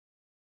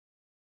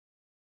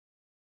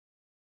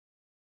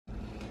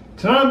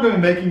Tonight I'm going to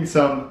be making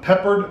some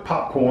peppered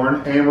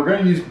popcorn, and we're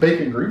going to use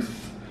bacon grease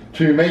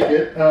to make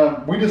it.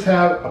 We just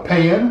have a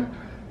pan,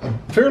 a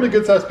fairly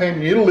good sized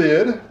pan. You need a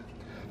lid.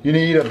 You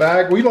need a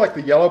bag. We like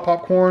the yellow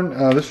popcorn.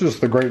 This is just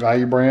the Great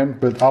Value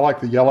brand, but I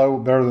like the yellow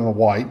better than the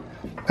white.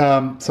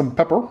 Some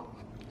pepper,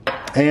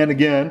 and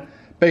again,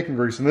 bacon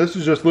grease. And this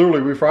is just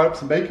literally, we fried up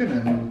some bacon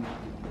and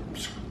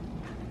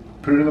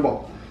put it in the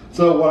bowl.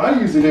 So what I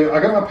usually do, I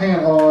got my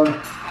pan on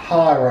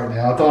high right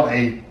now. It's on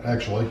 8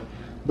 actually.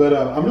 But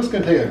I'm just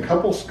going to take a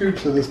couple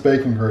scoops of this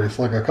bacon grease,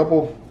 like a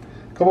couple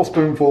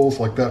spoonfuls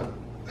like that.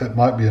 That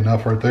might be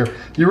enough right there.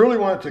 You really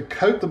want it to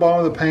coat the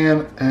bottom of the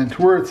pan and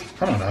to where it's,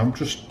 I don't know,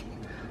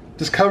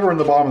 just covering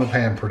the bottom of the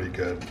pan pretty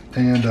good.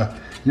 And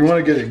you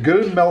want to get it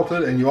good and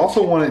melted, and you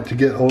also want it to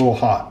get a little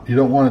hot. You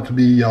don't want it to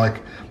be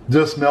like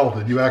just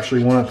melted. You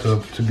actually want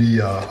it to be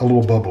a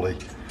little bubbly.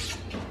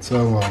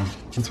 So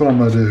that's what I'm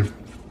going to do,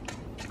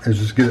 is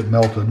just get it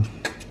melted.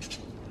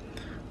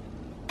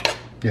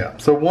 Yeah,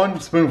 so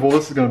 1 spoonful,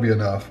 this is going to be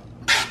enough.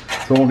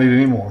 So I won't need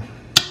any more.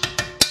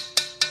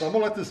 So I'm going to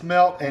let this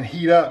melt and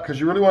heat up, because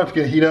you really want it to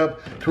get heat up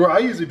to where I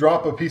usually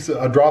drop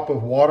a drop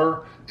of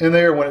water in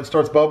there. When it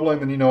starts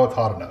bubbling, then you know it's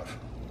hot enough.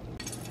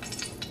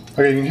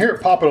 Okay, you can hear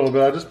it pop a little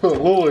bit. I just put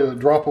a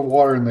drop of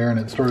water in there and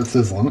it started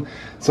sizzling.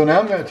 So now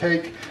I'm going to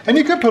take, and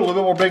you could put a little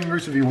bit more bacon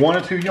grease if you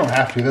wanted to. You don't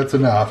have to, that's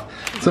enough.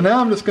 So now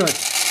I'm just going to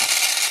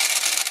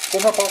pour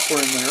my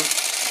popcorn in there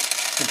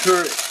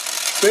until it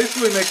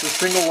basically makes a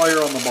single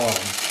layer on the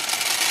bottom.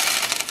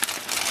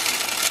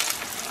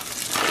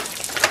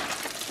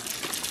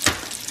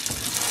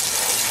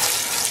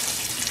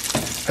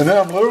 And then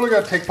I'm literally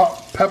going to take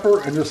pepper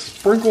and just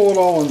sprinkle it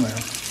all in there.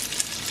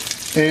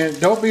 And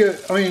don't be,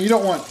 I mean, you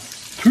don't want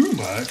too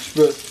much,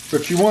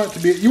 but you want it to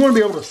be, you want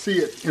to be able to see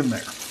it in there.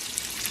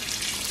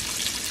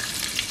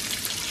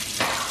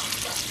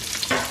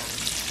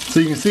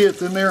 So you can see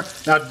it's in there.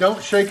 Now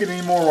don't shake it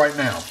anymore right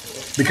now,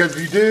 because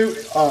if you do,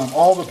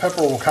 all the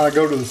pepper will kind of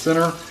go to the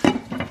center.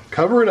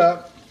 Cover it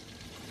up,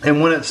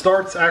 and when it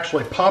starts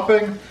actually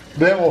popping,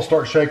 then we'll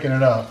start shaking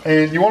it up.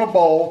 And you want a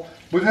bowl.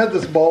 We've had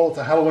this bowl, it's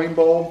a Halloween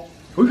bowl.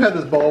 We've had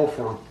this bowl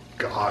for,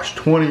 gosh,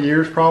 20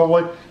 years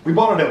probably. We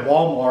bought it at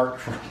Walmart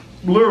for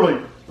literally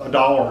 $1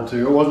 or $2.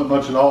 It wasn't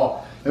much at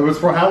all. It was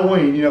for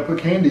Halloween, you know, put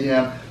candy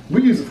in.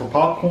 We use it for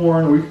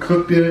popcorn, we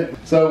cooked in it.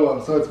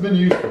 So it's been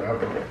used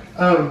forever.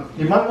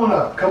 You might want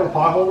a couple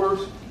pot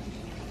holders.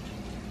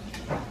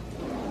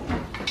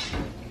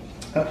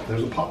 Oh,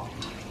 there's a pop.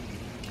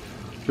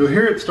 You'll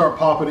hear it start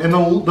popping. And the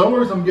only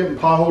reason I'm getting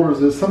pot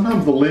holders is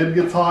sometimes the lid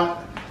gets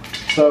hot.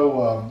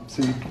 So,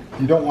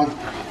 you don't want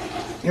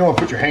to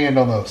put your hand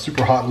on the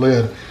super hot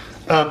lid.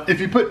 If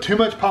you put too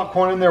much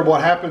popcorn in there,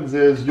 what happens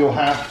is you'll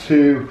have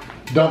to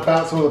dump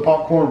out some of the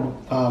popcorn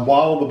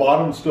while the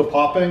bottom's still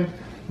popping,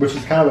 which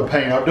is kind of a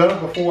pain. I've done it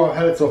before. I've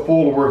had it so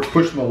full to where it's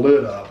pushing the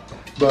lid up.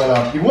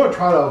 But you want to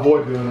try to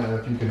avoid doing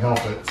that if you can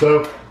help it.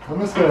 So I'm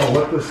just going to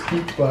let this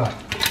keep,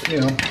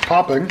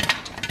 popping.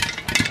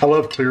 I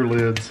love clear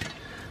lids.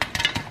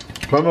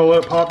 But I'm going to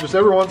let it pop just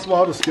every once in a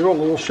while. Just give it a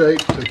little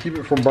shake to keep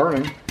it from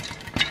burning.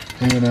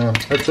 And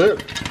that's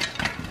it.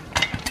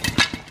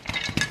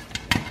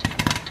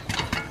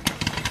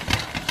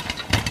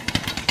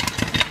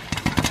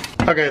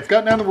 Okay, it's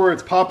gotten down to where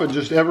it's popping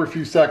just every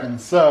few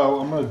seconds. So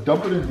I'm going to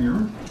dump it in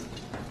here.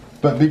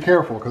 But be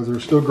careful, because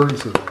there's still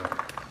grease in there.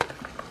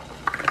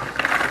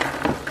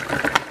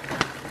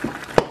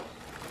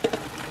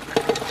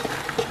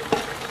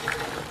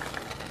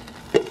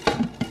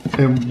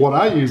 And what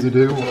I usually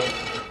do,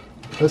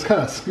 let's kind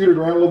of scoot it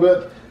around a little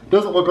bit. It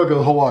doesn't look like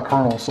a whole lot of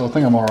kernels, so I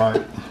think I'm all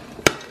right.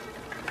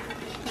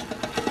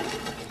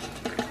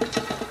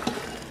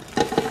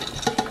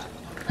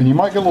 And you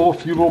might get a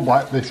few little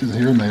black pieces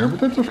here and there, but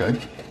that's okay.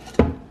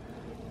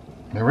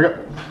 There we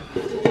go.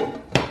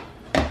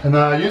 And then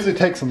I usually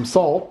take some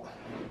salt,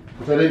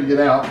 which I didn't get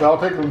out, but I'll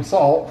take some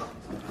salt.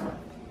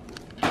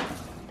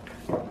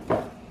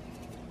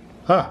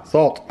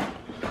 Salt.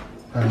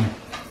 And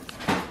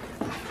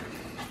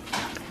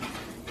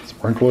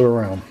sprinkle it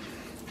around.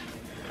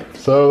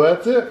 So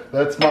that's it.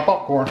 That's my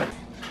popcorn.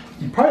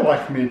 You'd probably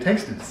like for me to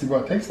taste it to see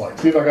what it tastes like.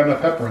 See if I got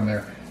enough pepper in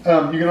there.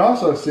 You can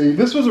also see,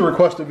 this was a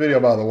requested video,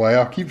 by the way.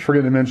 I keep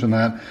forgetting to mention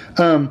that.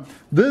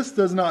 This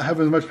does not have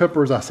as much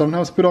pepper as I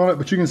sometimes put on it,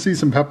 but you can see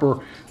some pepper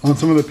on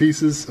some of the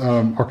pieces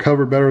are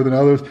covered better than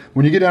others.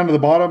 When you get down to the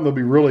bottom, they'll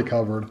be really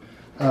covered.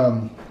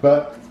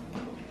 But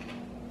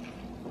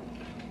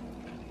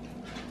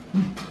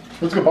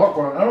it's good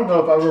popcorn. I don't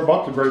know if I've ever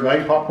bought the Great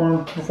Value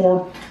popcorn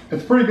before.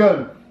 It's pretty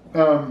good.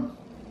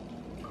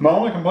 My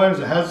only complaint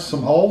is it has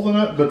some holes in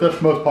it, but that's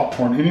most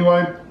popcorn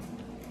anyway.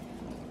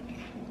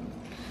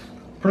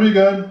 Pretty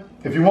good.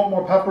 If you want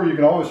more pepper, you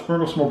can always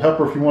sprinkle some more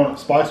pepper if you want it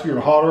spicier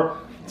or hotter.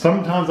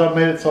 Sometimes I've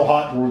made it so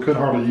hot where we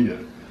couldn't hardly eat it.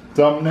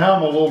 So now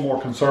I'm a little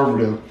more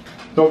conservative.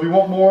 So if you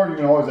want more, you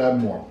can always add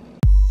more.